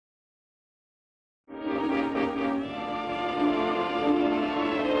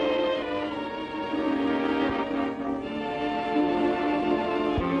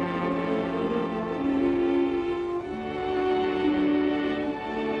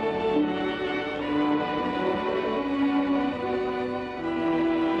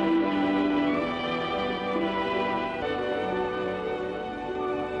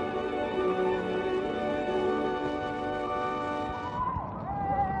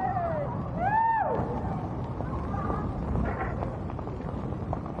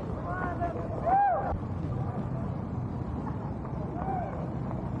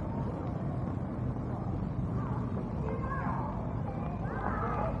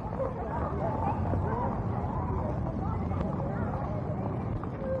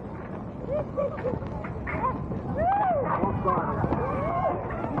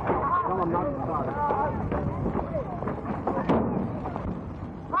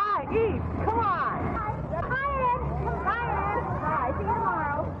Hi, Eve, come on. Hi, Ed. Bye, see you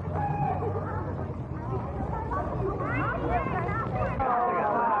tomorrow.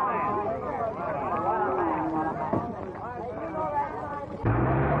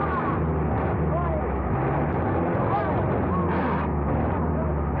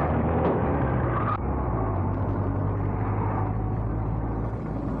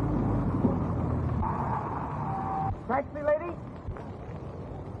 Taxi lady?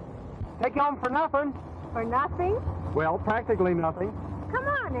 Take you home for nothing. For nothing? Well, practically nothing. Come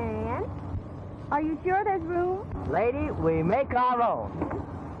on, Ann. Are you sure there's room? Lady, we make our own.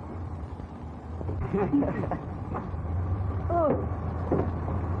 Oh.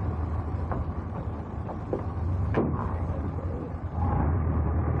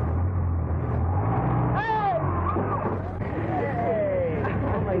 Hey!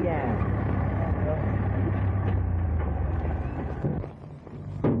 Home again.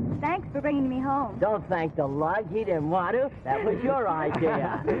 Thanks for bringing me home. Don't thank the lug. He didn't want to. That was your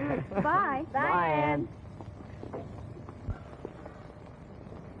idea. Bye. Bye, Ann.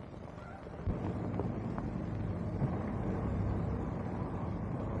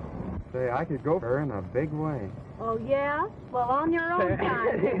 Say, I could go for her in a big way. Oh, yeah? Well, on your own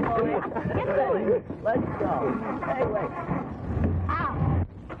time, big boy. Get to it. Let's go. Hey, wait. Ow.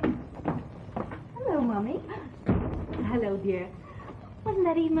 Hello, Mummy. Hello, dear. Wasn't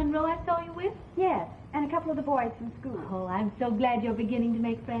that Eve Monroe I saw you with? Yes, and a couple of the boys from school. Oh, I'm so glad you're beginning to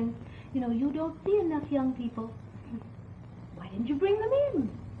make friends. You know, you don't see enough young people. Why didn't you bring them in?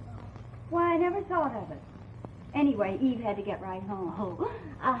 Why, I never thought of it. Anyway, Eve had to get right home. Oh,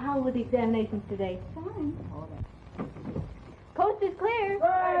 how were the examinations today? Fine. Coast is clear.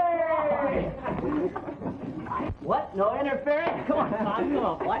 Hey! What? No interference? Come on, Tom. Come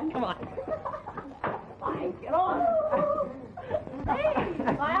on, what? Come on. Fine, get on. Hey,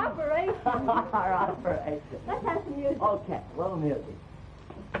 my operation. Our operation. Let's have some music. Okay, a little music.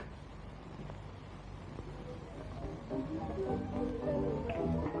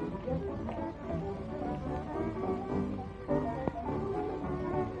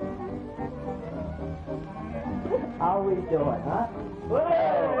 How we doing, huh?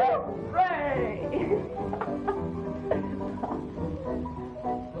 Hooray!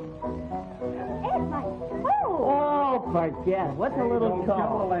 Ed, my... Oh, forget. What's a little Hello,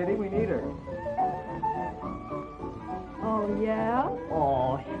 tall? lady, we need her. Oh, yeah?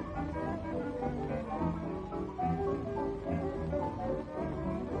 Oh,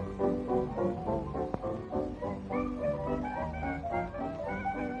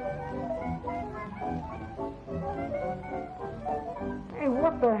 Hey,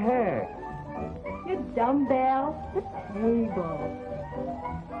 what the heck? You dumbbell. The table.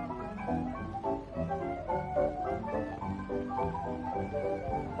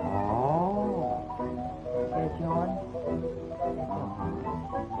 Oh. get you on?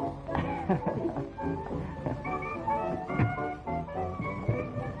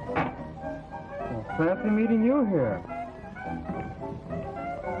 Well, fancy meeting you here.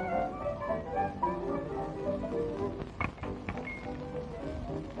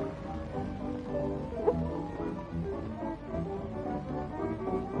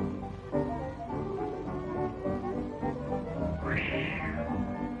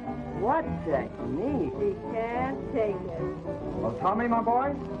 What technique? He can't take it. Well, Tommy, my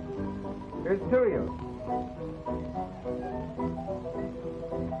boy, here's to you.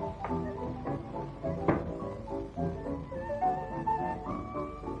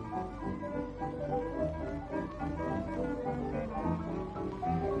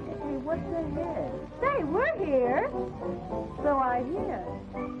 Hey, what's ahead? Say, we're here. So I hear.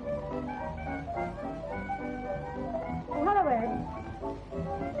 Oh, hello, Ed.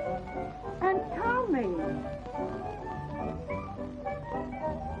 And Tommy.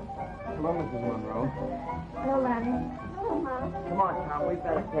 Hello, Mrs. Monroe. Hello, Lanny. Hello, Mom. Come on, Tom. We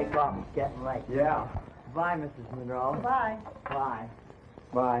better take off. It's getting late. Yeah. Bye, Mrs. Monroe. Bye. Bye.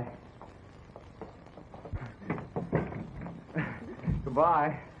 Bye.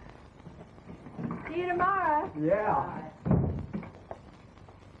 Goodbye. See you tomorrow. Yeah.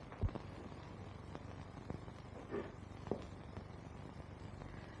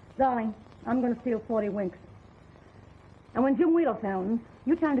 Darling, I'm going to steal 40 winks. And when Jim Wheeler phones,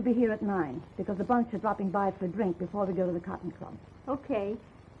 you tell him to be here at 9, because the bunch are dropping by for a drink before we go to the Cotton Club. Okay.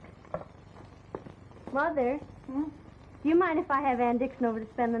 Mother, do you mind if I have Ann Dixon over to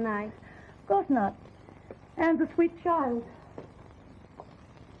spend the night? Of course not. Anne's a sweet child.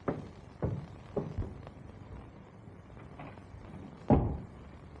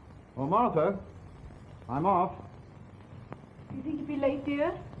 Martha. I'm off. Do you think you'll be late,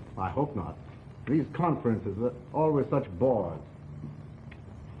 dear? I hope not. These conferences are always such bores.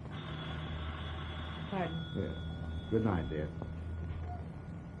 Pardon. Yes. Good night, dear.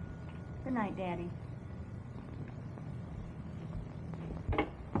 Good night, Daddy.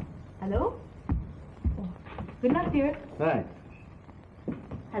 Hello? Oh, good night, dear. Thanks.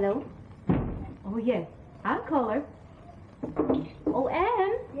 Hello? Oh, yes. I'll call her. Oh,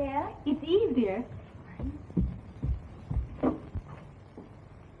 Anne. Yeah? It's Eve, dear.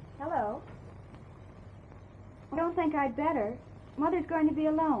 Hello. I don't think I'd better. Mother's going to be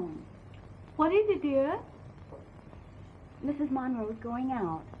alone. What is it, dear? Mrs. Monroe's going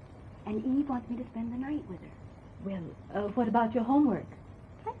out, and Eve wants me to spend the night with her. Well, what about your homework?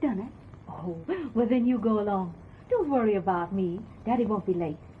 I've done it. Oh, well, then you go along. Don't worry about me. Daddy won't be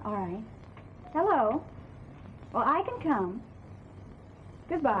late. All right. Hello. Well, I can come.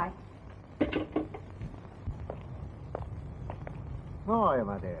 Goodbye. How are you,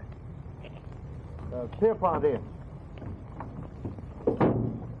 my dear? Pierpont in.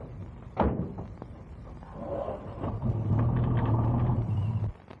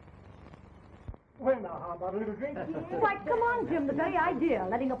 Well, now, how about a little drink? Why, come on, Jim. The very idea,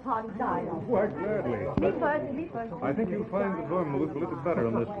 letting a party die. Why, gladly. Me first, me first. I think you'll find the vermouth a little better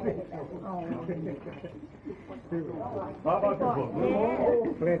on this. How about the book?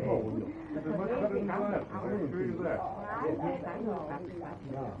 Oh, plenty. It's much better than glass. I can assure you that.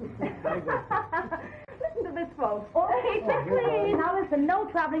 Listen to this, folks. Okay, please. Now listen, no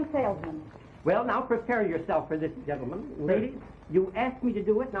traveling salesman. Well, now prepare yourself for this, gentlemen. Ladies, you asked me to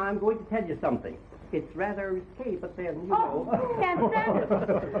do it, now I'm going to tell you something. It's rather risque, but then, you know. Can't stand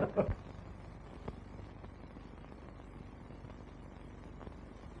it.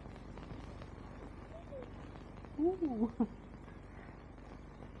 Ooh.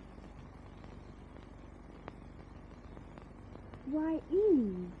 Why,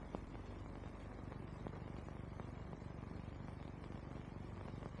 Eve.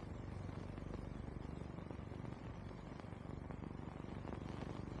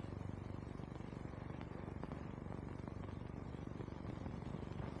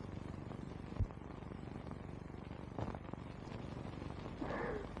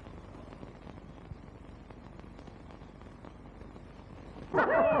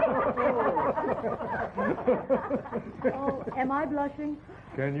 Oh, am I blushing?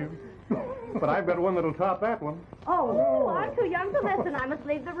 Can you? But I've got one that'll top that one. Oh, I'm too young to listen. I must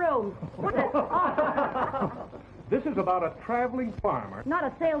leave the room. What a... This is about a traveling farmer. Not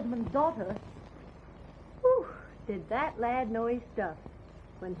a salesman's daughter. Whew, did that lad know his stuff?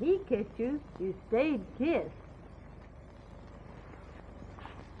 When he kissed you, you stayed kissed.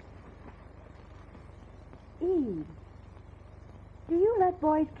 Eve, do you let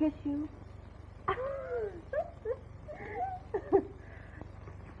boys kiss you?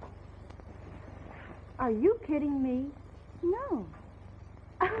 Are you kidding me? No.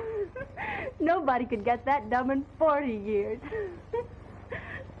 Nobody could get that dumb in 40 years.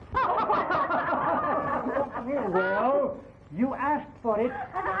 Well, you asked for it.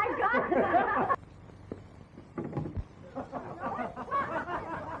 I got it.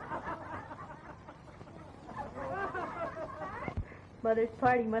 Mother's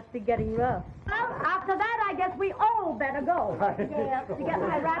party must be getting rough. Well, after that, I guess we all better go. Yeah, to get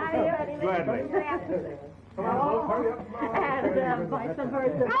my wraps ready. Gladly. Come on, folks, hurry up. And buy some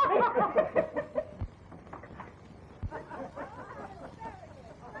hers.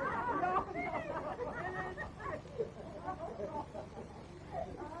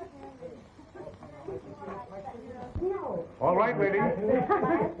 All right, ladies.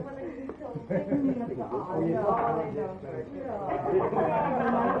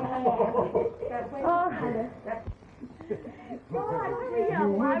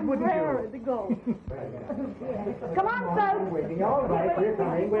 I'm raring to go. Come on, folks. All right, we're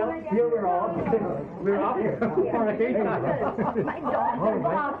coming. Well, here we're off. We're off. All right. My dog.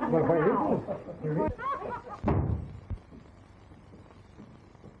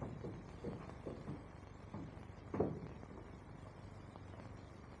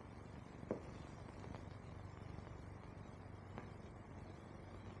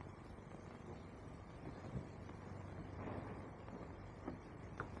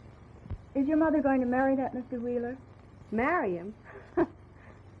 Is your mother going to marry that Mr. Wheeler? Marry him?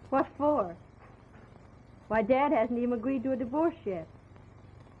 What for? Why, Dad hasn't even agreed to a divorce yet.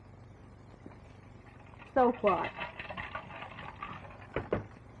 So what?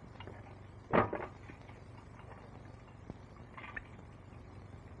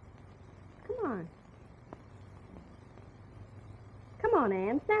 Come on. Come on,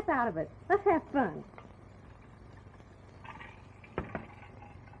 Anne. Snap snap out of it. Let's have fun.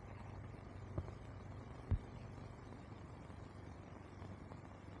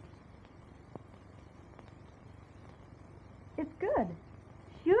 It's good.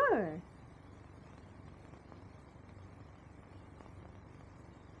 Sure.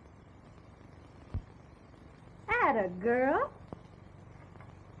 Atta girl.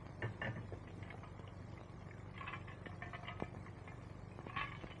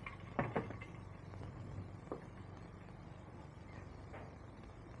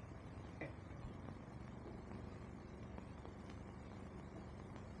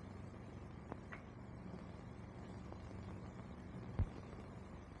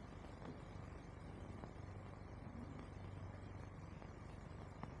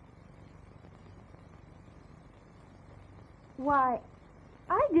 Why,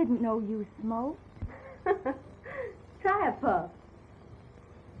 I didn't know you smoked. Try a puff.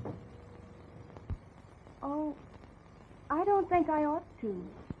 Oh, I don't think I ought to.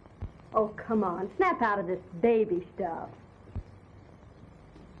 Oh, come on. Snap out of this baby stuff.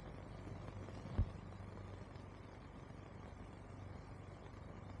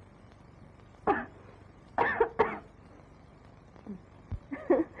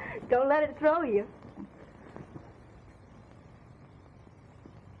 Don't let it throw you.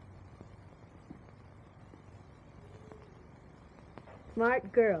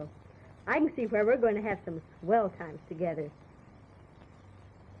 Smart girl. I can see where we're going to have some swell times together.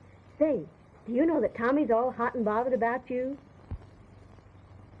 Say, do you know that Tommy's all hot and bothered about you?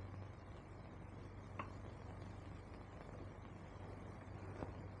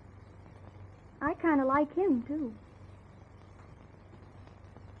 I kind of like him, too.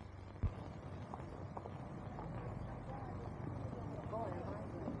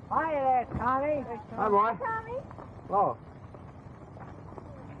 Hi there, Tommy. Hi, boy. Tommy? Oh,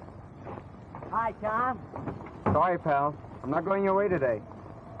 Hi, Tom. sorry, pal. I'm not going your way today.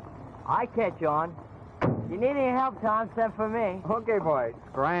 I catch on. You need any help, Tom, send for me. Okay, boy.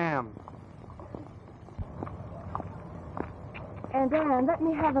 Scram. And, Anne, let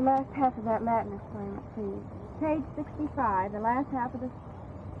me have the last half of that Latin assignment, please. Page 65, the last half of the...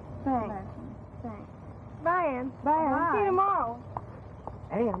 Thanks. Thanks. Bye, Ann. Bye, Anne. See you tomorrow.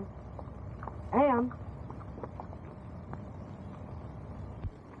 Ann.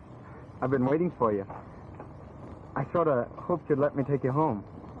 I've been waiting for you. I sort of hoped you'd let me take you home.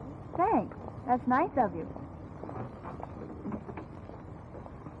 Thanks. That's nice of you.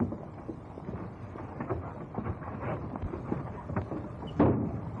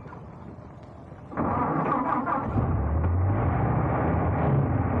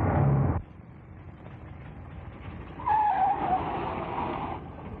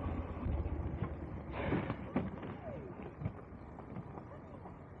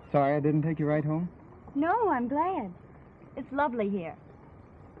 Sorry I didn't take you right home? No, I'm glad. It's lovely here.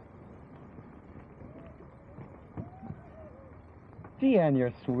 Gee, Ann,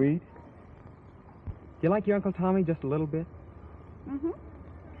 you're sweet. Do you like your Uncle Tommy just a little bit? Mm-hmm.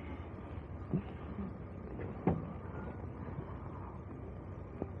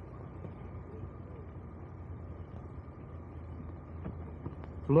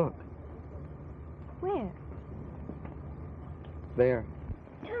 Look, Where? there.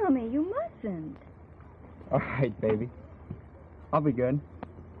 Tommy, you mustn't. All right, baby. I'll be good.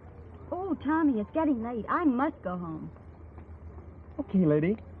 Oh, Tommy, it's getting late. I must go home. Okay,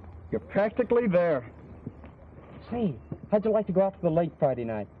 lady. You're practically there. Say, how'd you like to go out to the lake Friday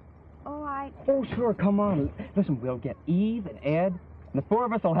night? Oh, Oh, sure, come on. Listen, we'll get Eve and Ed, and the four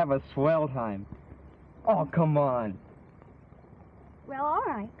of us will have a swell time. Oh, come on. well, all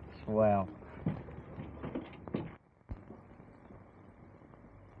right. Swell.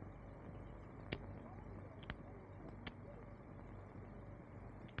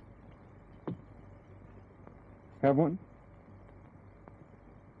 Have one?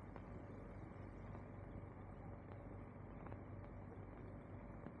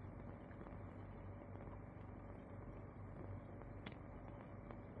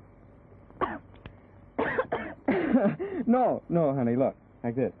 No, honey, look,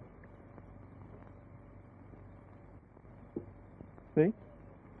 like this. See?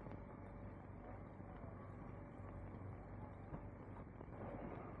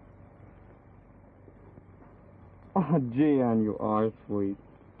 Oh, gee, Ann, you are sweet.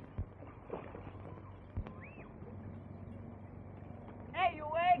 Hey, you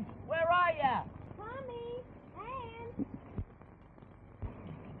eggs, where are ya? Tommy, Anne.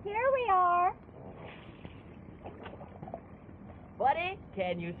 Here we are. Buddy,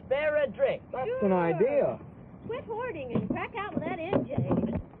 can you spare a drink? That's an idea. Quit hoarding and crack out with that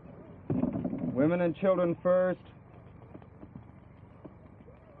MJ. Women and children first.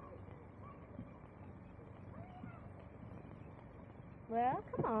 Well,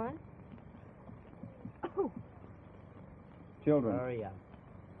 come on. Oh, Children. Hurry up.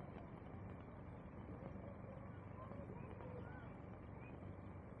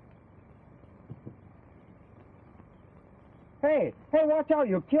 Hey, watch out,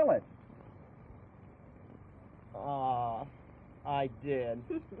 you'll kill it. Aw, I did.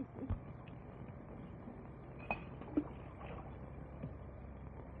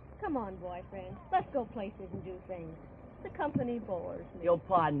 come on, boyfriend. Let's go places and do things. The company bores me. You'll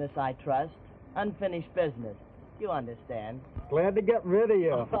pardon us, I trust. Unfinished business. You understand. Glad to get rid of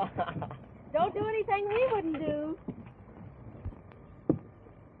you. Don't do anything we wouldn't do.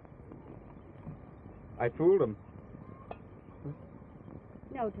 I fooled him.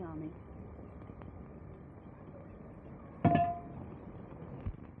 No, Tommy.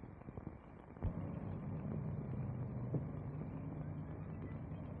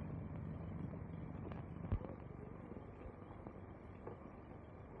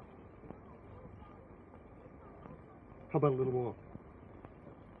 How about a little walk?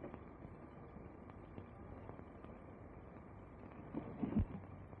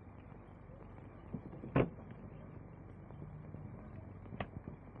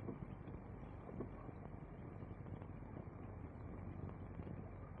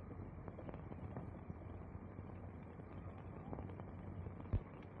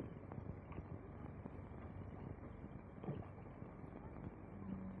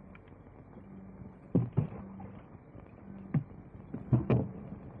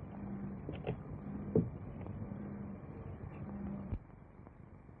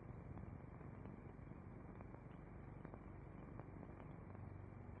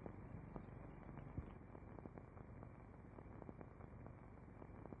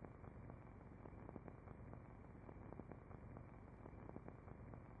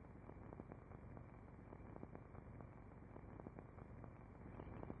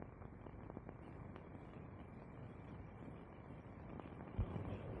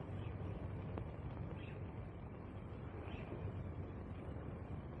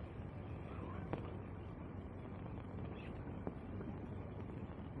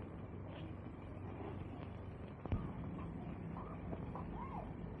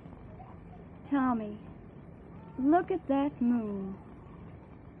 Tommy, look at that moon.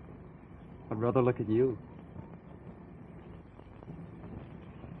 I'd rather look at you.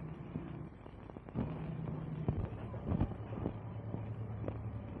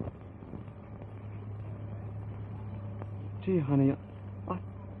 Gee, honey,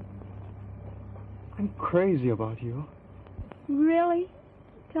 I'm crazy about you. Really,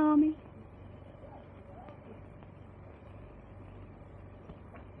 Tommy?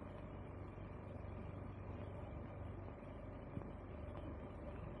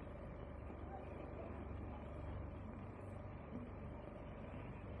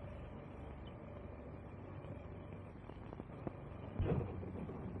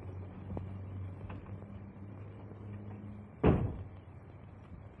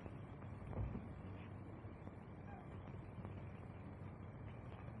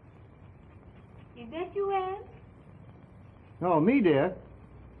 Is that you, Ann? Oh, me, dear.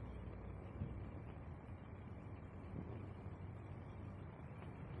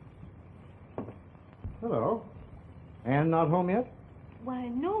 Hello. Ann not home yet? Why,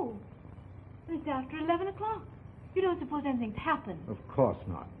 no. It's after 11 o'clock. You don't suppose anything's happened? Of course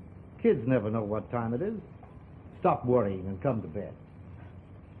not. Kids never know what time it is. Stop worrying and come to bed.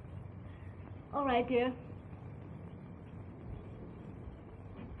 All right, dear.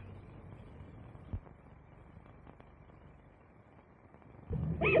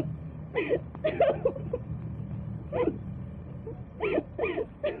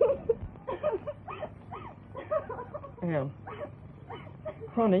 Ann.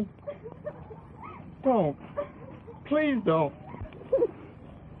 Honey. Don't. Please don't.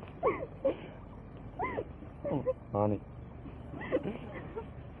 Oh, honey.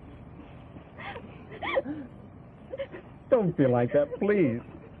 Don't feel like that, please.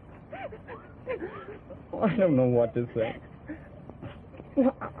 I don't know what to say.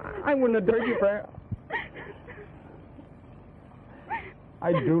 I wouldn't have hurt you for...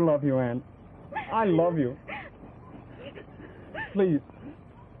 I do love you, Ann. I love you. Please.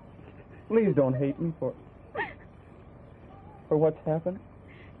 Please don't hate me for what's happened.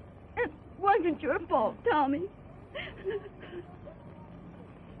 It wasn't your fault, Tommy.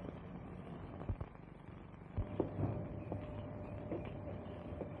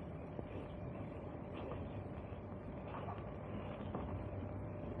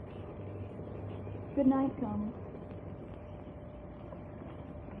 Good night, Tommy.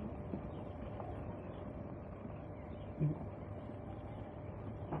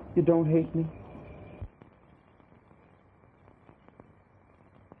 You don't hate me?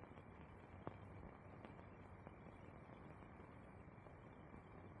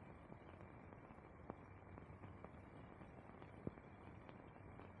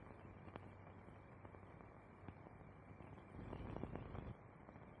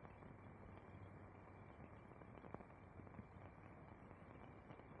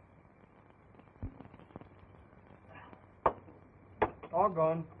 All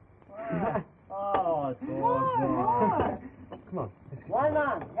gone. Oh, so More. Come on. Why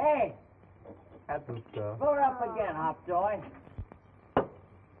not? Hey, That's some stuff. fill her up again, Hopjoy.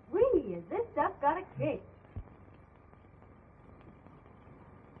 Really, is this stuff got a kick?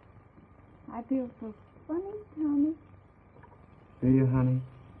 I feel so funny, Tommy. Do you, honey?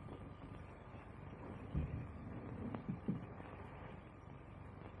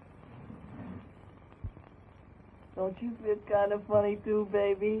 Don't you feel kind of funny too,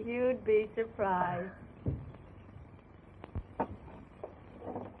 baby? You'd be surprised.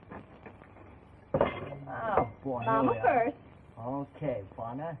 Oh, boy. Mama here we are. first. Okay,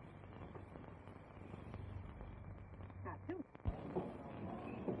 Fauna.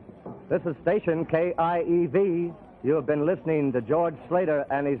 This is station KIEV. You have been listening to George Slater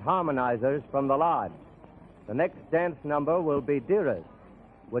and his harmonizers from the Lodge. The next dance number will be Dearest,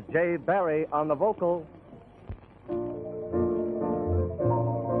 with Jay Barry on the vocal.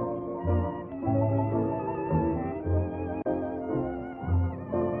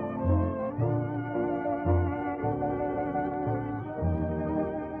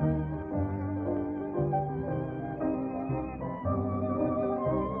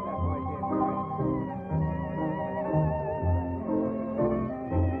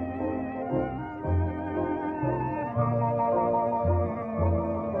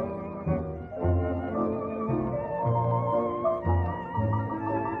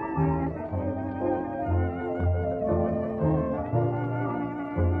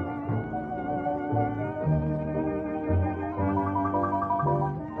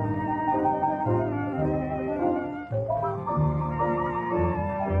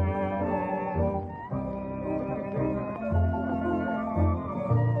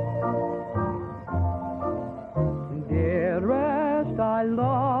 Dearest, I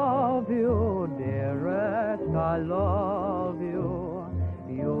love you. Dearest, I love you.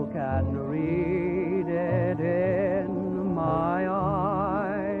 You can read it in my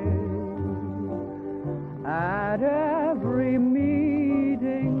eyes. At every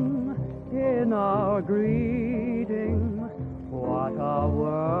meeting, in our greeting, what a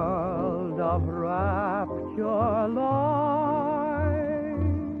world of rapture lies.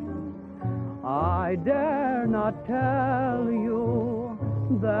 I dare not tell you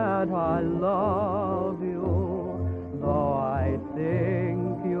that I love you, though I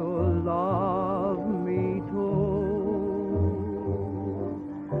think you love me too.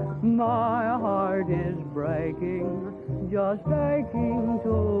 My heart is breaking, just aching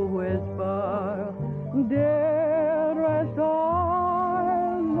to whisper, dearest,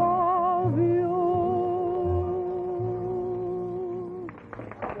 I love you.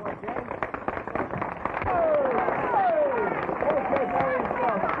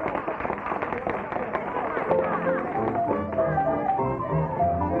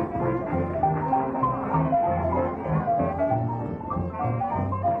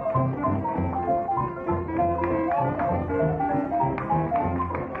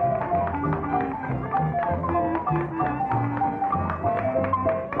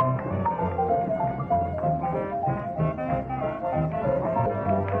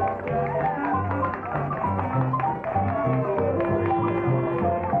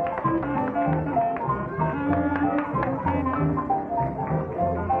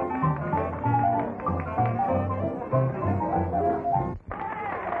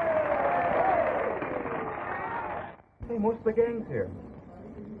 Hey, most of the gang's here.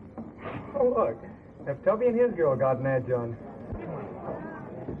 Oh, look. If Tubby and his girl got Mad John.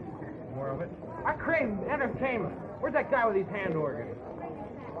 More of it. I crave entertainment. Where's that guy with these hand organs?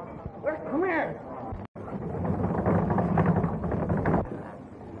 Come here.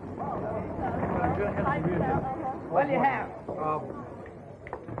 What do you have?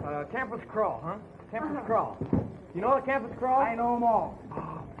 Campus Crawl, huh? Campus Crawl. You know the Campus Crawl? I know them all.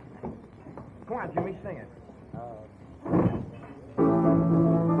 Come on, Jimmy, sing it.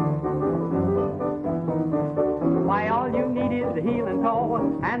 Why, all you need is a heel and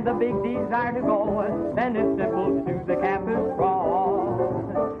toe and the big desire to go. Then it's simple to do the campus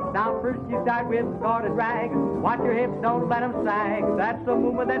crawl. Now, First you start with sordid rags. Watch your hips, don't let them sag. That's the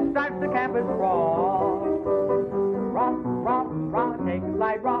movement that starts the campus crawl. Rock, rock, rock, take a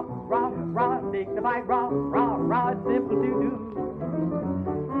slide, rock, rock, rock, dignified, rock, rock, rock, simple to do.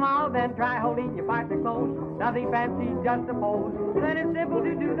 Now then try holding your partner close. Nothing fancy, just a pose. Then it's simple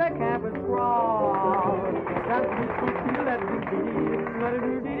to do the campus crawl.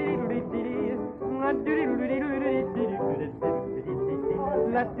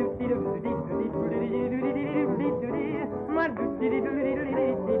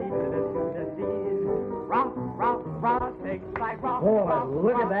 Rock, rock, rock, take a slide, rock, Boy, rock,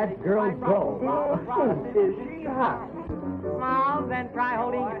 look at rock, that girl take a slide, go. rock, rock, Is she hot? Now then try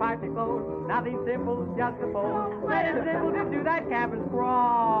holding your partner close. Nothing simple, just a pose. Then it's simple to do that campus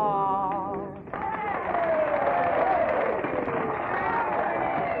crawl.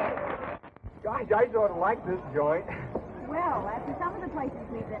 Gosh, I sort of like this joint. Well, after some of the places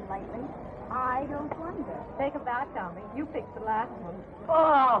we've been lately, I don't wonder. Take a bow, Tommy. You picked the last one.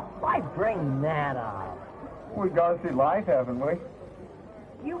 Oh, why bring that up? We've got to see life, haven't we?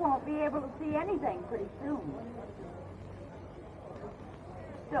 You won't be able to see anything pretty soon.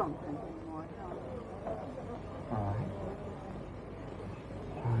 Don't drink anymore, Tom.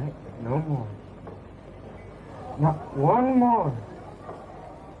 All right, no more. Not one more.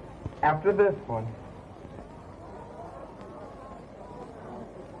 After this one.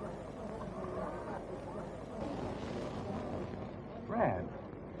 Brad,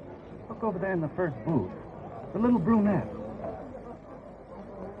 look over there in the first booth. The little brunette.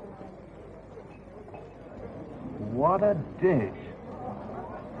 What a dish.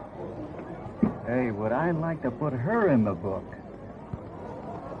 Hey, would I like to put her in the book?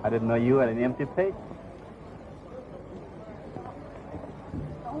 I didn't know you had an empty page.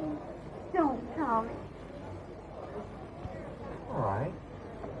 Oh, don't, Tommy. All right.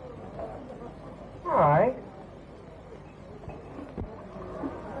 All right.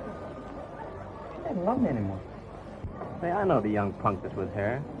 She doesn't love me anymore. Say, I know the young punk that's with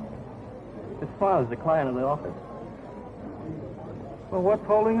her. His father's the client of the office. Well, what's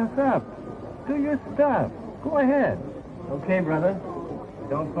holding us up? Do your stuff. Go ahead. Okay, brother.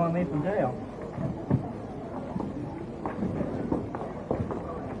 Don't throw me from jail.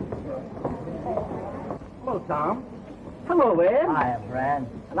 Hello, Tom. Hello, Ed. Hi, Brad.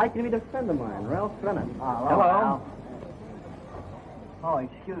 I'd like you to meet a friend of mine, Ralph Brennan. Hello. Ralph. Oh,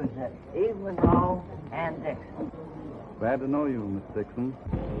 excuse it. Evelyn Rowe and Dixon. Glad to know you, Miss Dixon.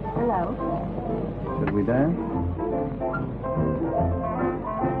 Hello. Should we dance?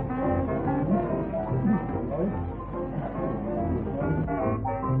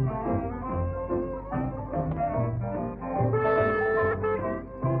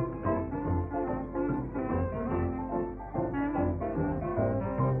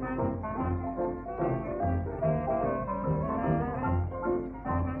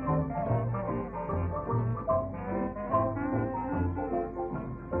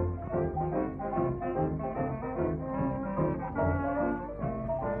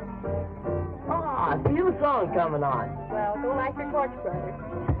 New song coming on. Well, don't like your torch, brother.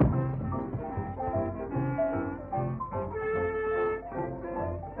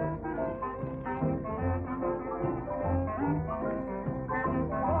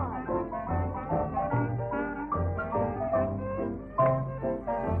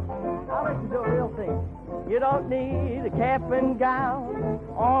 I'll let you do a real thing. You don't need a cap and gown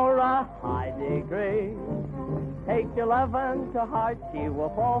or a high degree. Take your lovin' to heart, she will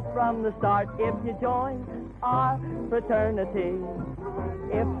fall from the start if you join our fraternity.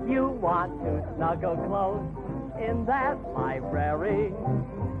 If you want to snuggle close in that library,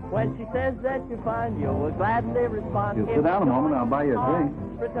 when she says that you're fine, you will gladly respond. You if sit down a join moment, I'll buy you a our drink.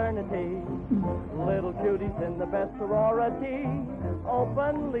 Fraternity, little cuties in the best sorority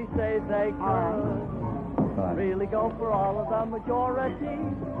openly say they could. Fine. Really go for all of the majority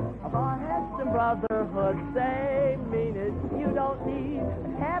of our handsome brotherhood. They mean it. You don't need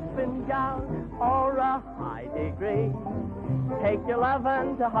a cap and gown or a high degree. Take your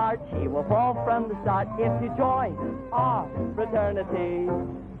lovin' to heart. She will fall from the start if you join our fraternity.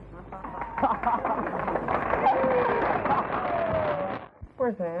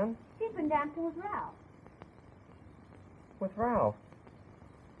 Where's Ann? She's been dancing with Ralph. With Ralph.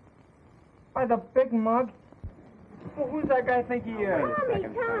 By the big mug? Well, who's that guy think he is?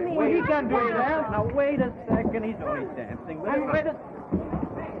 Tommy! Well, he can do that. Now, wait a second. He's only dancing with her. Wait a...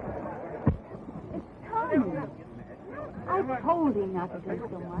 It's Tommy. I told him not to do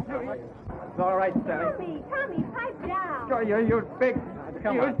so much. It's all right, Sally. Tommy, pipe down. Sure, you're big.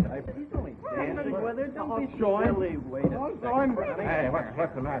 Come on. He's only dancing with her. Don't be Join. silly. Wait a second. Hey,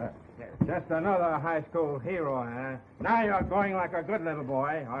 what's the matter? Just another high school hero, huh? Now you're going like a good little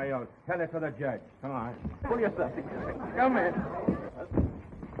boy, or you'll tell it to the judge. Come on. Pull yourself together. Come in.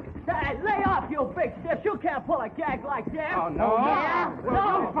 Hey, lay off, you big stiff. You can't pull a gag like that. Oh, no. Yeah.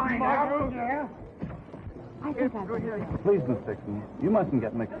 Well, you'll find out. Yeah. I think I can. Please, Miss Dixon, you mustn't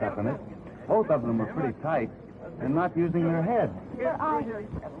get mixed up in it. Both of them are pretty tight and not using their heads.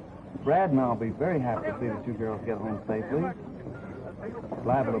 Brad and I'll be very happy to see that you girls get home safely. It's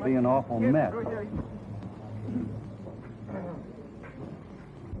liable to be an awful mess.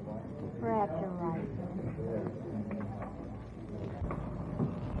 Perhaps you're right.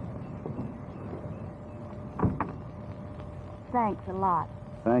 Thanks a lot.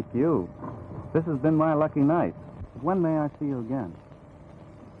 Thank you. This has been my lucky night. When may I see you again?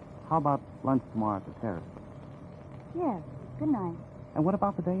 How about lunch tomorrow at the terrace? Yes, good night. And what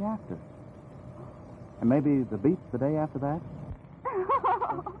about the day after? And maybe the beach the day after that?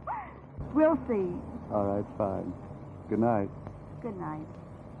 We'll see. All right, fine. Good night. Good night.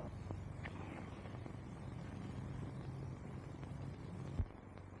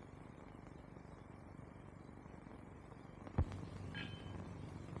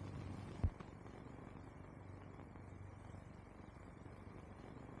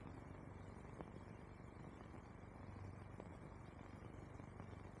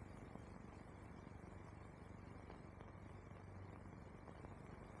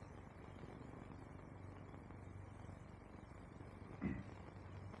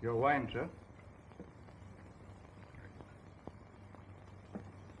 Your wine, sir.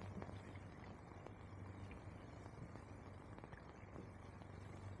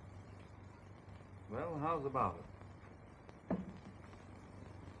 Well, how's about it?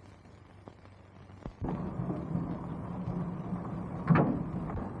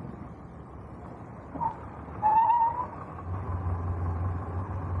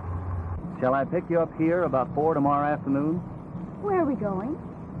 Shall I pick you up here about 4 tomorrow afternoon? Where are we going?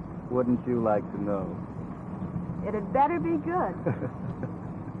 Wouldn't you like to know? It'd better be good.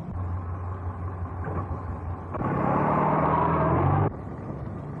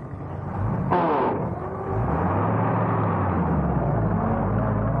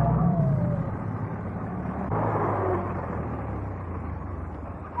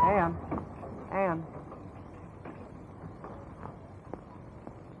 Ann.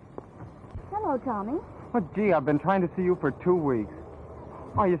 Hello, Tommy. Oh, gee, I've been trying to see you for 2 weeks.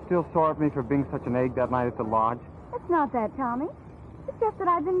 Are you still sore at me for being such an egg that night at the lodge? It's not that, Tommy. It's just that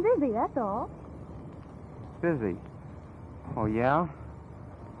I've been busy, that's all. Busy? Oh, yeah?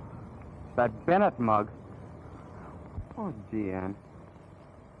 That Bennett mug. Oh, gee, Ann.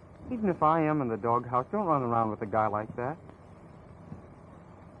 Even if I am in the doghouse, don't run around with a guy like that.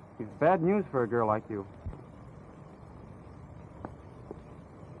 He's bad news for a girl like you.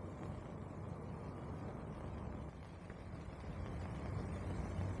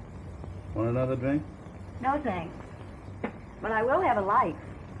 Want another drink? No, thanks. But I will have a light.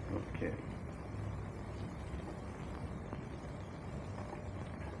 Okay.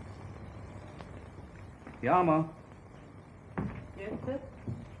 Yama. Yes, sir?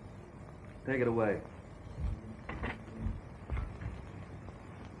 Take it away.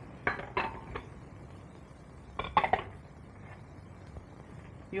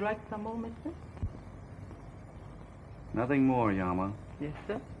 You like some more, mister? Nothing more, Yama. Yes,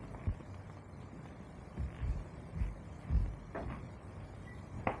 sir.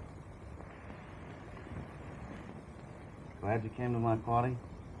 Glad you came to my party.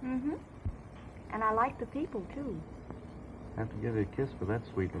 Mm-hmm. And I like the people, too. Have to give you a kiss for that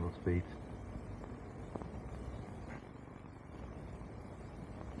sweet little speech.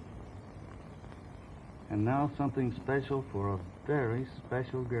 And now something special for a very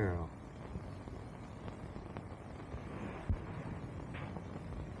special girl.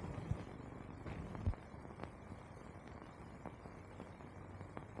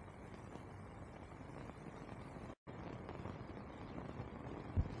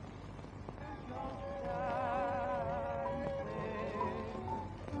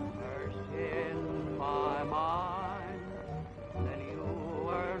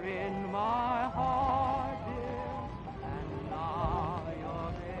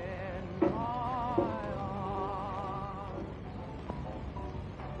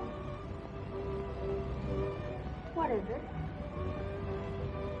 What is it?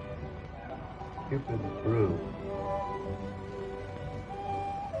 Cupid's brew.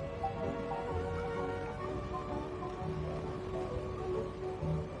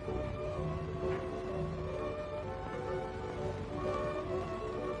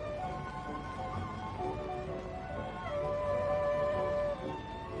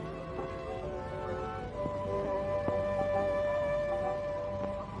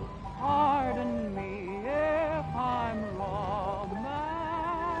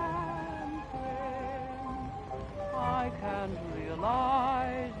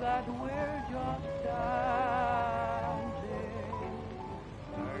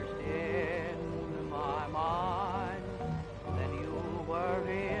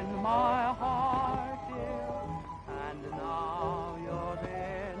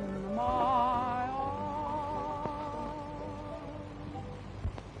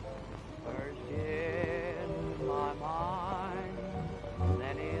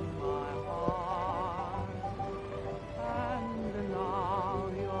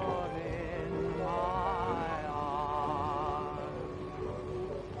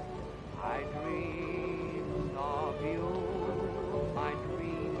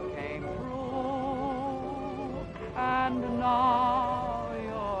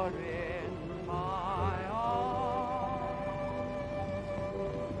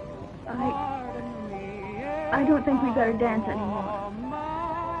 I don't think we better dance anymore.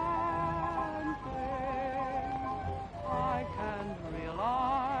 I can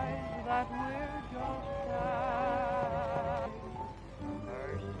realize that we're just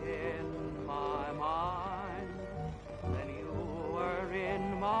first in my mind, then you were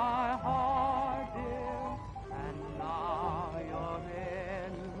in my heart, dear, and now you're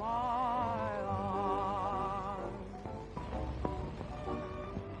in my arms.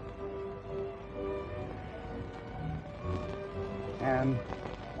 Anne,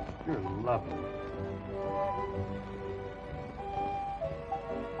 you're lovely.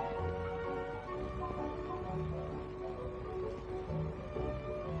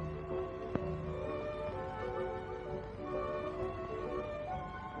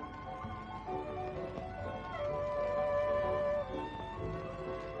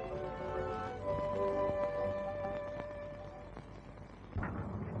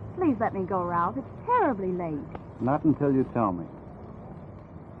 Please let me go, Ralph. It's terribly late. Not until you tell me.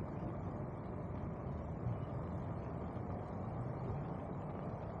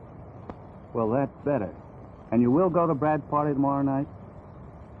 Well, that's better. And you will go to Brad's party tomorrow night?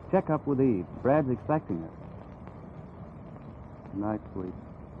 Check up with Eve. Brad's expecting her. Good night, sweet.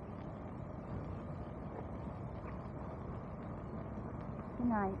 Good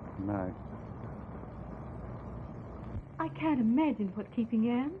night. Good night. I can't imagine what's keeping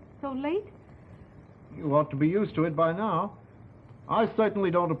Anne so late. You ought to be used to it by now. I certainly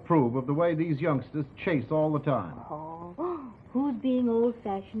don't approve of the way these youngsters chase all the time. Oh, who's being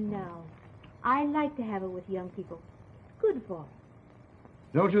old-fashioned now? I like to have it with young people. It's good for her.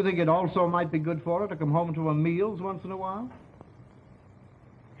 Don't you think it also might be good for her to come home to her meals once in a while?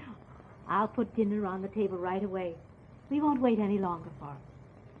 I'll put dinner on the table right away. We won't wait any longer for her.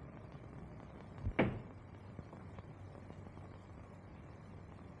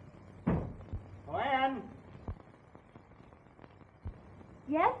 Oh, Ann.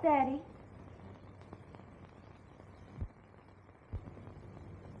 Yes, Daddy.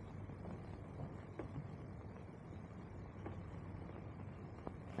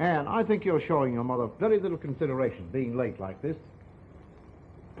 Anne, I think you're showing your mother very little consideration being late like this.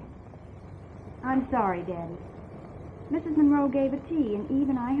 I'm sorry, Daddy. Mrs. Monroe gave a tea, and Eve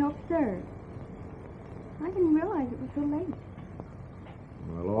and I helped serve. I didn't realize it was so late.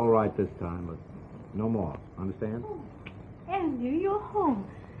 Well, all right this time, but no more. Understand? Anne, dear, you're home.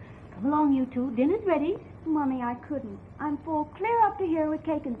 Come along, you two. Dinner's ready. Mommy, I couldn't. I'm full clear up to here with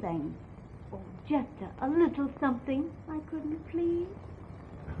cake and things. Oh, just a little something. I couldn't, please.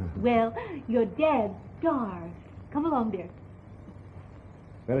 Well, your dad's starved. Come along, dear.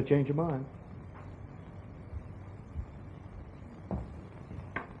 Better change your mind.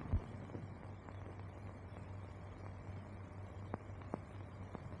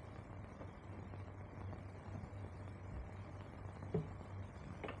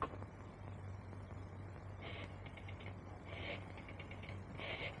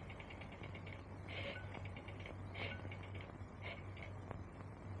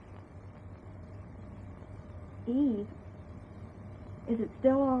 Eve, is it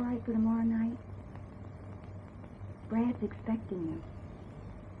still all right for tomorrow night? Brad's expecting you.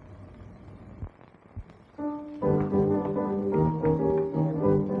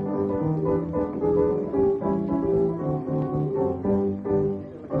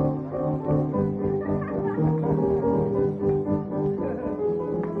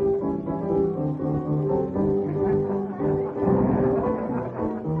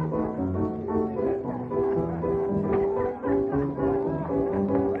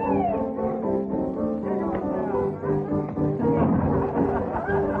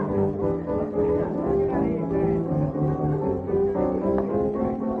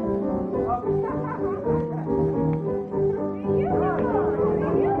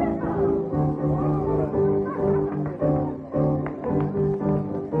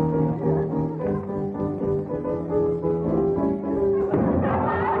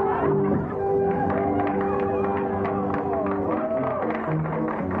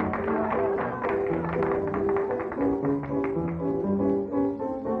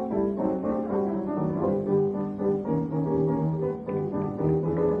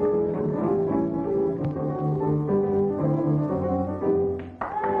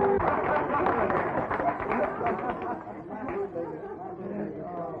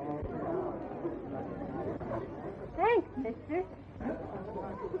 Thanks, mister.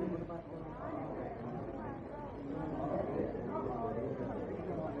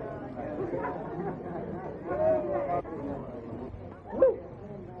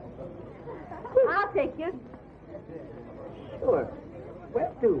 I'll take you. Sure.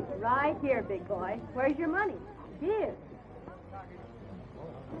 Where to? shoes? Right here, big boy. Where's your money? Here.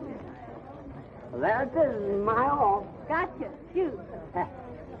 Well, there it is in my home. Gotcha. Shoes.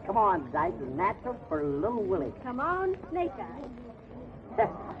 Come on, Dyke. Natural for little Willie. Come on, Snake Eyes.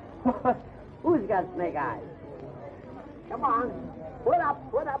 Who's got snake eyes? Come on. Put up.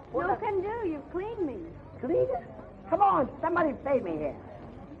 No can do. You've cleaned me. Clean it? Come on, somebody pay me here.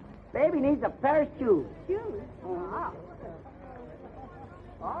 Baby needs a pair of shoes. Shoes? Wow.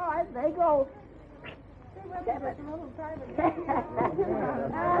 All right, there you go.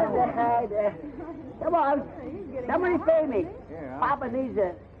 Come on, somebody pay me. Yeah. Papa needs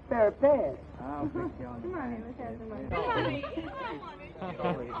a pair of pants. I'll fix you on. Come on, let's have some money.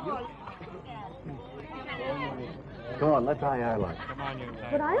 Come on, let's try our luck. Come on, you Dice.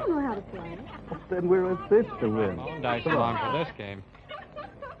 But I don't know how to play. Then we're assist to win. Come on, Dice along for this game.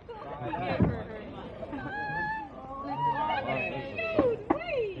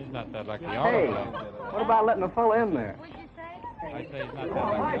 He's not that lucky all Hey, the time. what about letting the fella in there? I say he's not that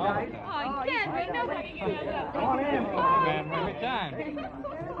lucky all the time. Oh, Denver, nobody can do that. Come on in. Man, every time.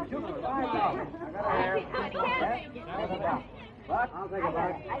 Buck? I'll take a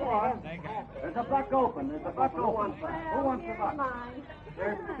buck. Come on. There's a buck open. Who wants the buck?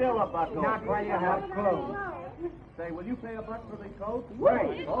 There's still a buck open. Not while you have clothes. Say, will you pay a buck for the coat?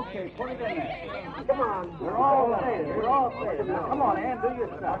 Right. Okay, put it in there. Come on. We're all safe. Now, come on, Ann, do your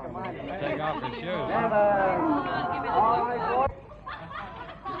stuff. Take off his shoes. All right, boys.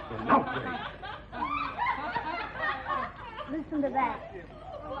 Listen to that.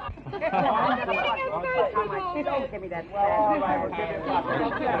 Don't give me that. All right, we'll give you a buck.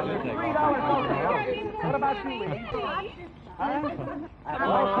 $3 What about you, Lee? Huh?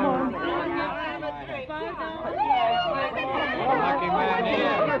 Lucky man he is.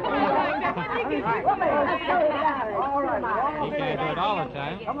 All right. He can't do it all the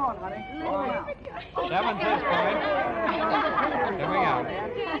time. Come on, honey. Seven's his point. Here we go.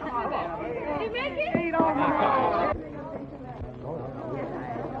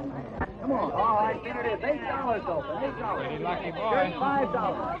 Come on. All right, then it is. $8 open. $8. Pretty lucky boy. Here's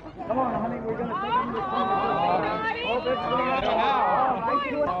 $5. Come on, honey. We're going to take him to the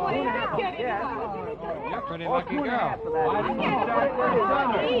You're a pretty lucky girl. Why didn't you start with the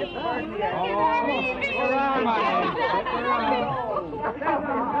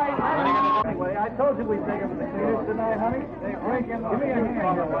Anyway, I told you we'd take him to the cleaners tonight, honey. They break in. Give me a hand.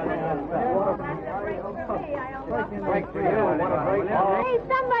 Break for you. Hey,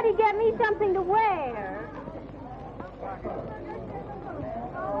 somebody get me something to wear.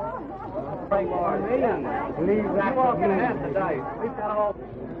 Break for me. Leave that. You all can have the dice. We've got all.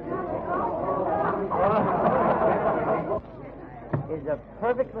 Is a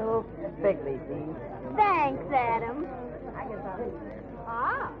perfect little spiggly, see? Thanks, Adam.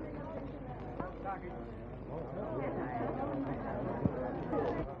 Ah.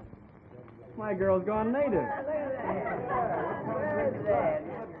 My girl's gone native.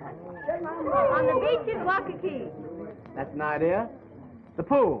 On the beach in Waikiki. That's an idea. The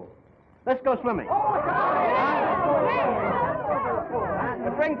pool. Let's go swimming.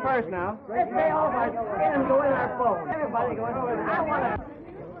 Drink first now. Let's stay off our skin and go in our phone. Everybody going over there. I want to.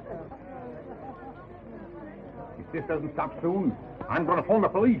 If this doesn't stop soon, I'm going to phone the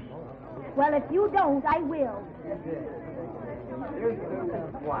police. Well, if you don't, I will.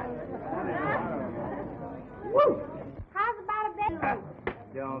 Woo! How's about a bed?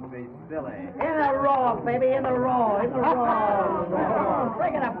 Don't be silly. In the raw, baby, in the raw. Come on,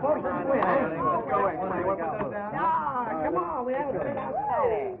 break it up, folks. Come on, we have to sit outside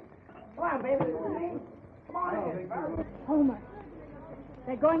there. Come on, baby. Come on. Homer,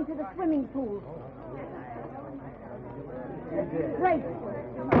 they're going to the swimming pool. Great.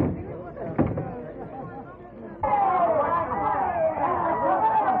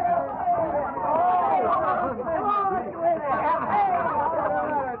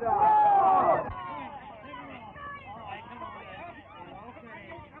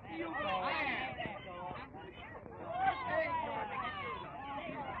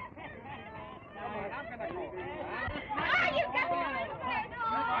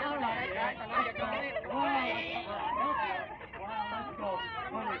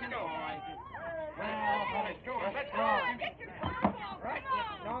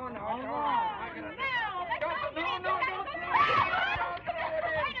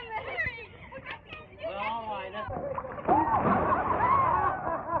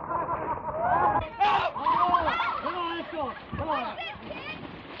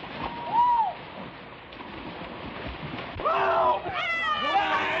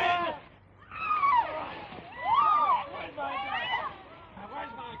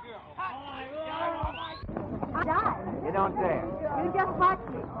 You don't dare. You just watch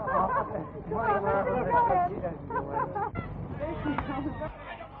me.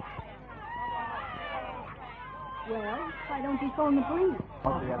 Well, why don't you phone the police?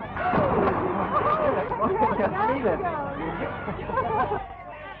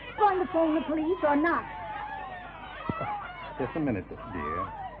 Going to phone the police or not? Just a minute, dear.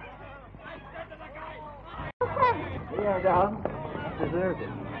 Here, Don. Deserves it.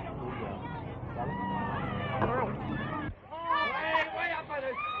 Way up on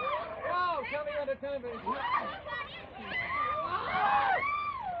it. Whoa, tell me on the television.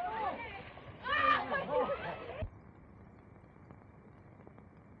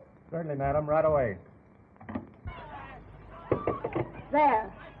 Certainly, madam. Right away.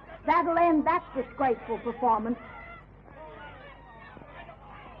 There. That'll end that disgraceful performance.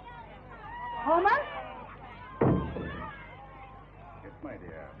 Homer? Yes, my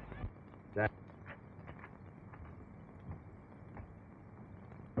dear.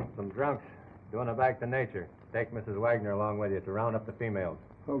 Some drunks doing it back to nature. Take Mrs. Wagner along with you to round up the females.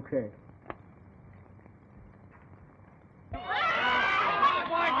 Okay.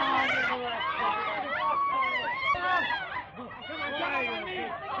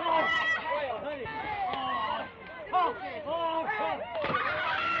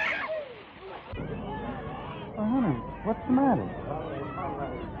 Oh, honey, what's the matter?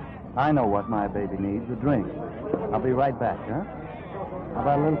 I know what my baby needs, a drink. I'll be right back, huh? How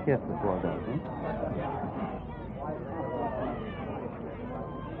about a little kiss before it goes, huh?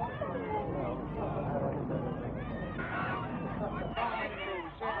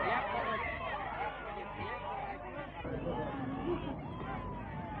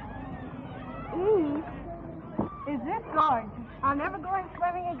 Eve, is this gorgeous? I'm never going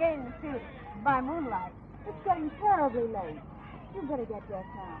swimming again in the sea by moonlight. It's getting terribly late. You better get dressed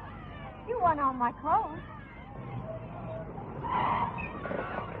now. You want all my clothes.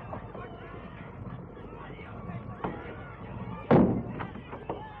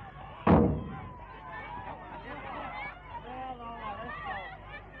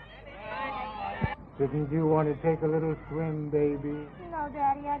 Didn't you want to take a little swim, baby? No,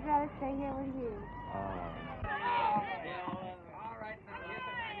 Daddy, I'd rather stay here with you.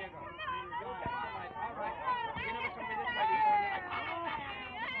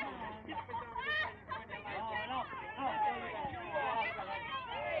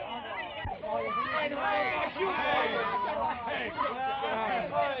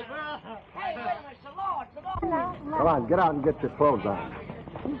 Come on, get out and get your clothes on.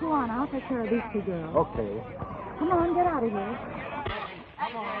 You go on. I'll take care of these two girls. Okay. Come on, get out of here.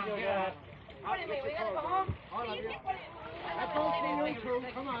 Come on, kid. What do you mean? We gotta go home? All of you. That's all you two.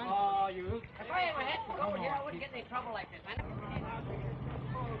 Come on. Oh, you. If I ever had to go here, I wouldn't get in any trouble like this.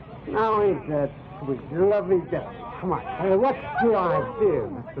 Now ain't that sweet? Lovely Betsy. Come on. Hey, what's your idea,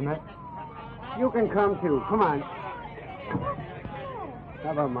 Mr. Mac? You can come too. Come on.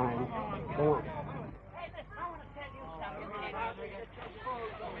 Never mind. Go on. Get out of there.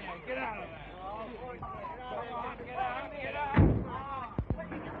 Get out.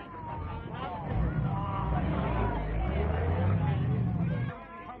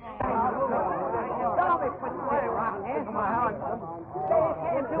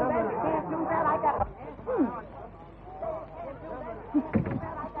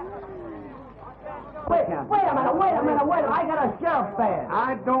 Wait a minute. I got a sheriff's badge.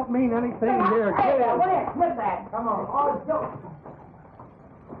 I don't mean anything here. Hey, Get in. quit that. Come on. Oh,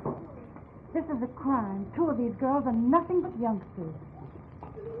 This is a crime. Two of these girls are nothing but youngsters.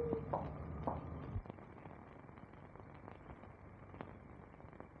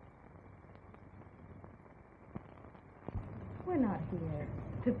 We're not here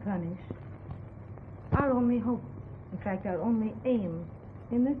to punish. Our only hope, in fact, our only aim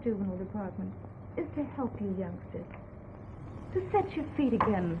in this juvenile department is to help you youngsters, to set your feet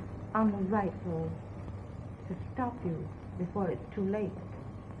again on the right road, to stop you before it's too late.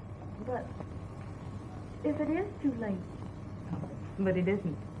 But if it is too late, but it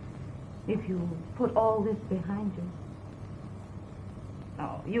isn't, if you put all this behind you,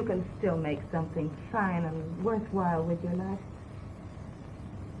 oh, you can still make something fine and worthwhile with your life.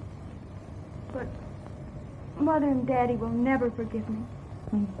 But Mother and Daddy will never forgive me.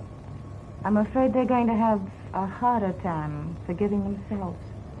 I'm afraid they're going to have a harder time forgiving themselves.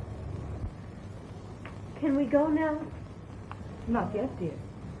 Can we go now? Not yet, dear.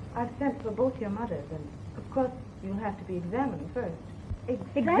 I've sent for both your mothers, and of course you'll have to be examined first.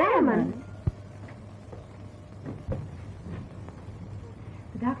 Examined?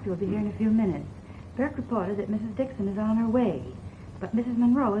 The doctor will be here in a few minutes. Burke reported that Mrs. Dixon is on her way. But Mrs.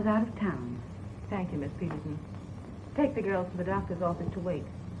 Monroe is out of town. Thank you, Miss Peterson. Take the girls to the doctor's office to wait.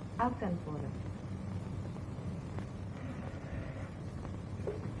 I'll send for them.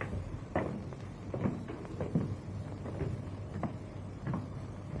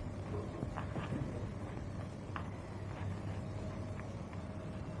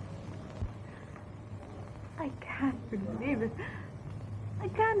 I can't believe it. I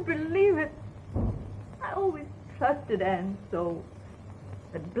can't believe it. I always trusted Anne so.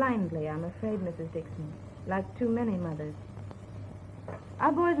 But blindly, I'm afraid, Mrs. Dixon, like too many mothers.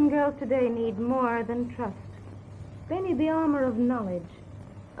 Our boys and girls today need more than trust. They need the armor of knowledge,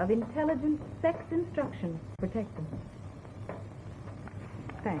 of intelligent sex instruction to protect them.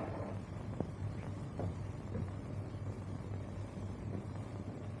 Thanks.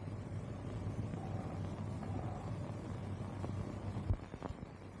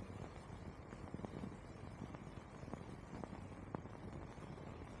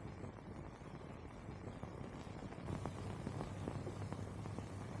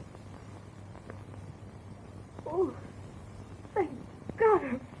 Oh, thank God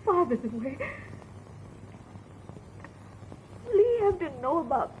her father's away. Lee have to know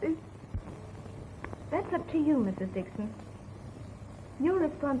about this. That's up to you, Mrs. Dixon. Your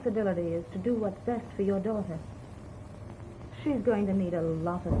responsibility is to do what's best for your daughter. She's going to need a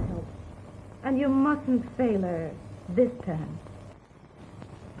lot of help. And you mustn't fail her this time.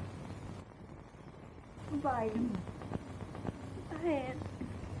 Bye. Anne.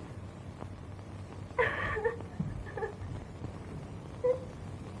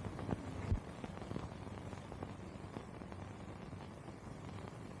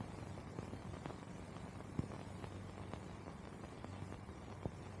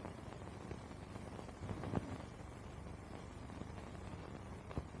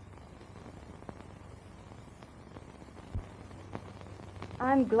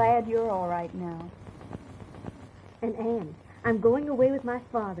 I'm glad you're all right now. And Anne, I'm going away with my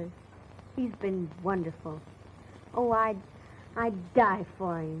father. He's been wonderful. Oh, I'd die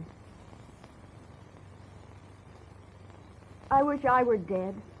for him. I wish I were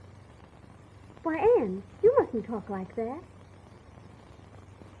dead. Why, Anne, you mustn't talk like that.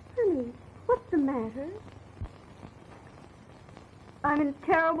 Honey, what's the matter? I'm in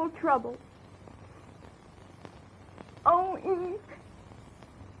terrible trouble. Oh, Eve.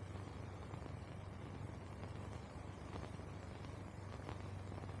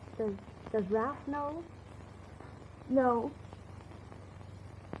 Does Ralph know? No.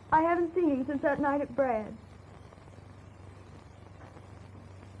 I haven't seen him since that night at Brad's.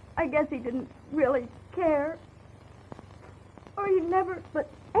 I guess he didn't really care. Or he never... But,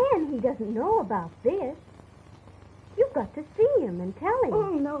 Anne, he doesn't know about this. You've got to see him and tell him.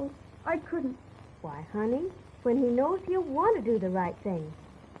 Oh, no, I couldn't. Why, honey, when he knows he'll want to do the right thing.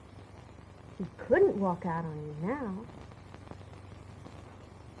 He couldn't walk out on you now.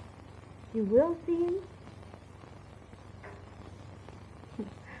 You will see him?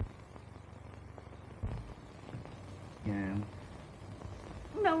 Anne.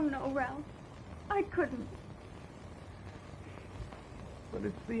 No, Ralph. I couldn't. But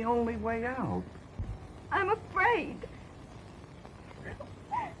it's the only way out. I'm afraid.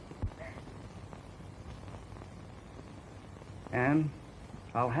 Anne,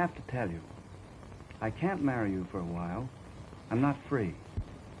 I'll have to tell you. I can't marry you for a while. I'm not free.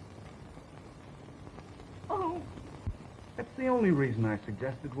 Oh. That's the only reason I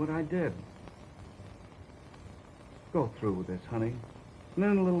suggested what I did. Go through with this, honey. And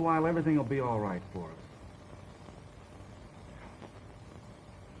then in a little while, everything will be all right for us.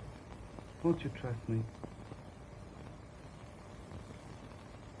 Won't you trust me?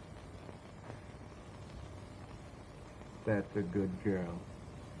 That's a good girl.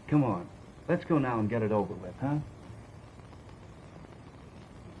 Come on. Let's go now and get it over with, huh?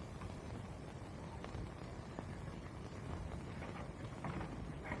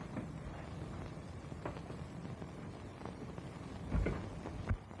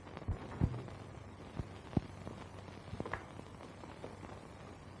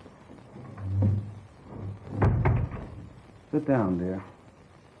 Sit down, dear.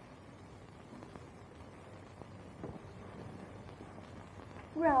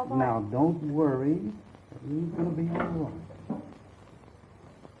 Ralph, Now, don't worry. Everything's going to be all right.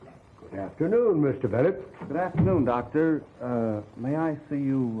 Good afternoon, Mr. Bennett. Good afternoon, Doctor. May I see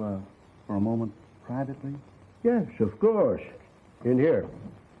you for a moment privately? Yes, of course. In here.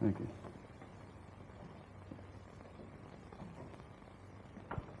 Thank you.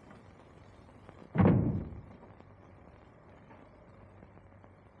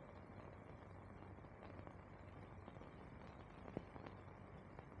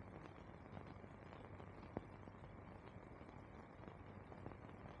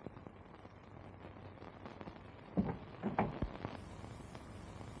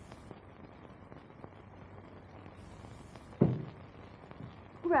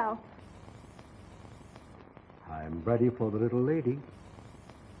 Ralph? I'm ready for the little lady.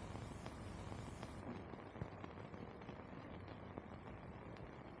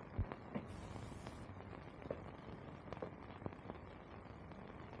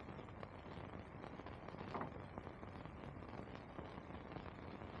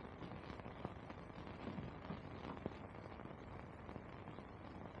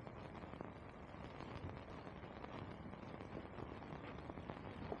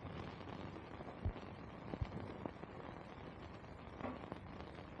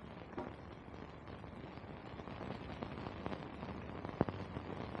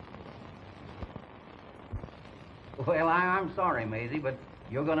 Well, I'm sorry, Maisie, but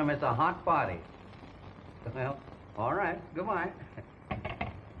you're going to miss a hot party. Well, all right. Goodbye.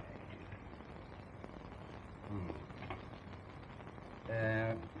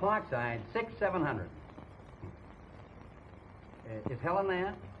 Parkside, 6-700. Is Helen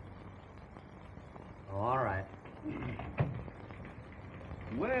there? All right.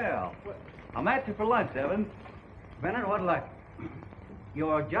 Well, I'm at you for lunch, Evans. Bennett, what luck?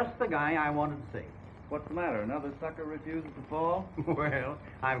 You're just the guy I wanted to see. What's the matter? Another sucker refuses to fall? Well,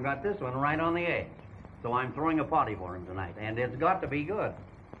 I've got this one right on the edge. So I'm throwing a party for him tonight, and it's got to be good.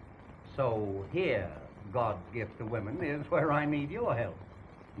 So here, God's gift to women, is where I need your help.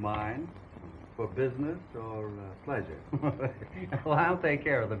 Mine? For business or pleasure? Well, I'll take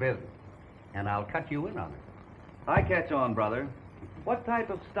care of the business, and I'll cut you in on it. I catch on, brother. What type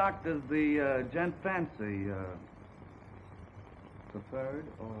of stock does the gent fancy? Preferred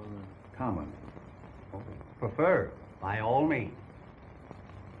or common? Preferred, by all means.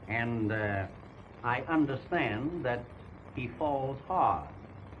 And I understand that he falls hard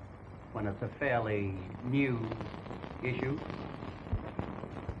when it's a fairly new issue.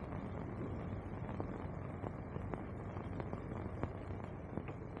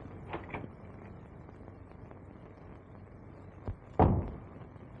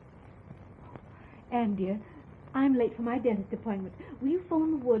 Anne, dear, I'm late for my dentist appointment. Will you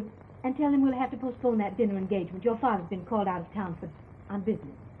phone the Woods and tell him we'll have to postpone that dinner engagement? Your father's been called out of town on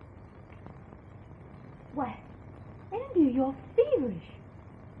business. Why, Anne, dear, you're feverish.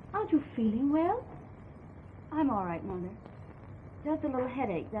 Aren't you feeling well? I'm all right, Mother. Just a little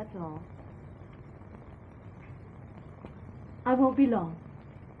headache, that's all. I won't be long.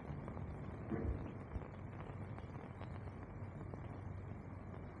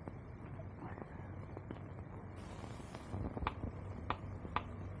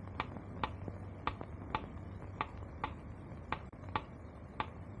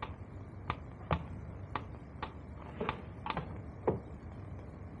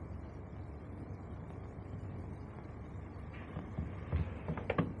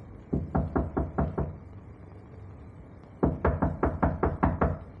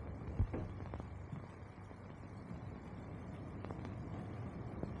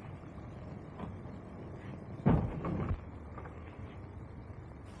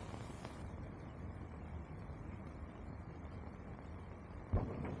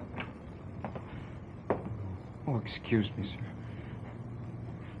 Oh, excuse me, sir.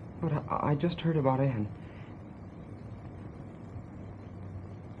 But I just heard about Anne.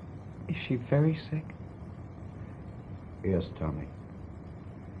 Is she very sick? Yes, Tommy.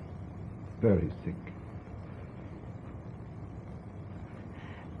 Very sick.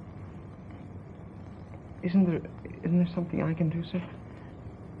 Isn't there something I can do, sir?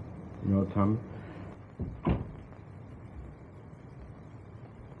 No, Tommy.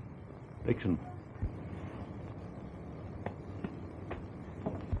 Dixon.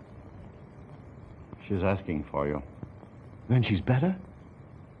 She's asking for you. Then she's better?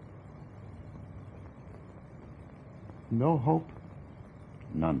 No hope?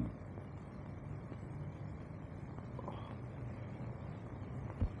 None.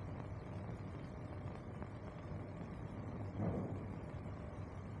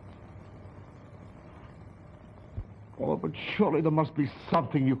 Oh, but surely there must be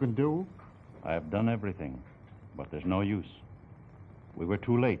something you can do. I have done everything, but there's no use. We were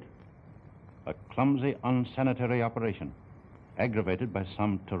too late. A clumsy, unsanitary operation, aggravated by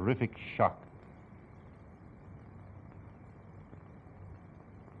some terrific shock.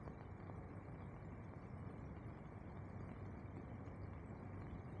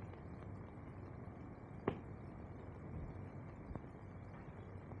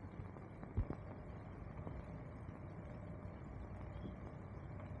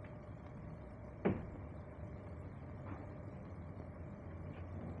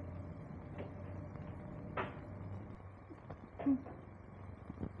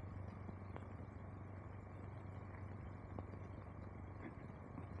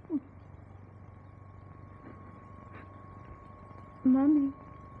 Mommy.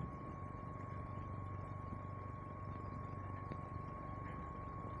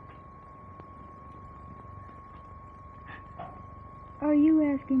 Are you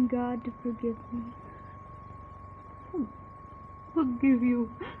asking God to forgive me? Forgive you.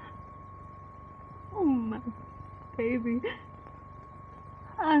 Oh, my baby.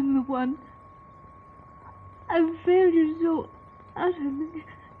 I'm the one. I've failed you so utterly.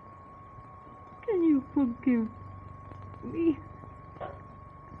 Can you forgive me?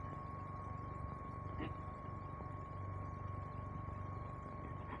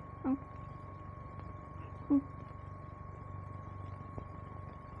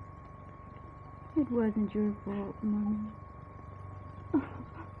 It wasn't your fault, Mommy.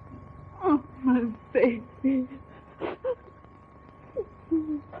 Oh, my baby.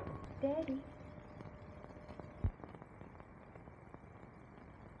 Daddy.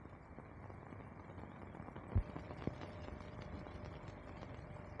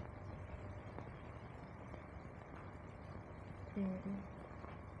 Daddy.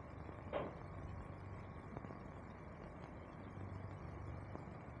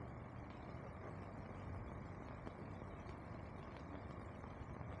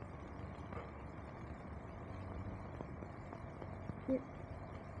 It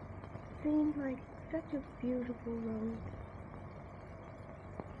seemed like such a beautiful road.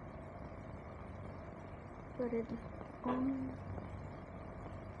 But it was only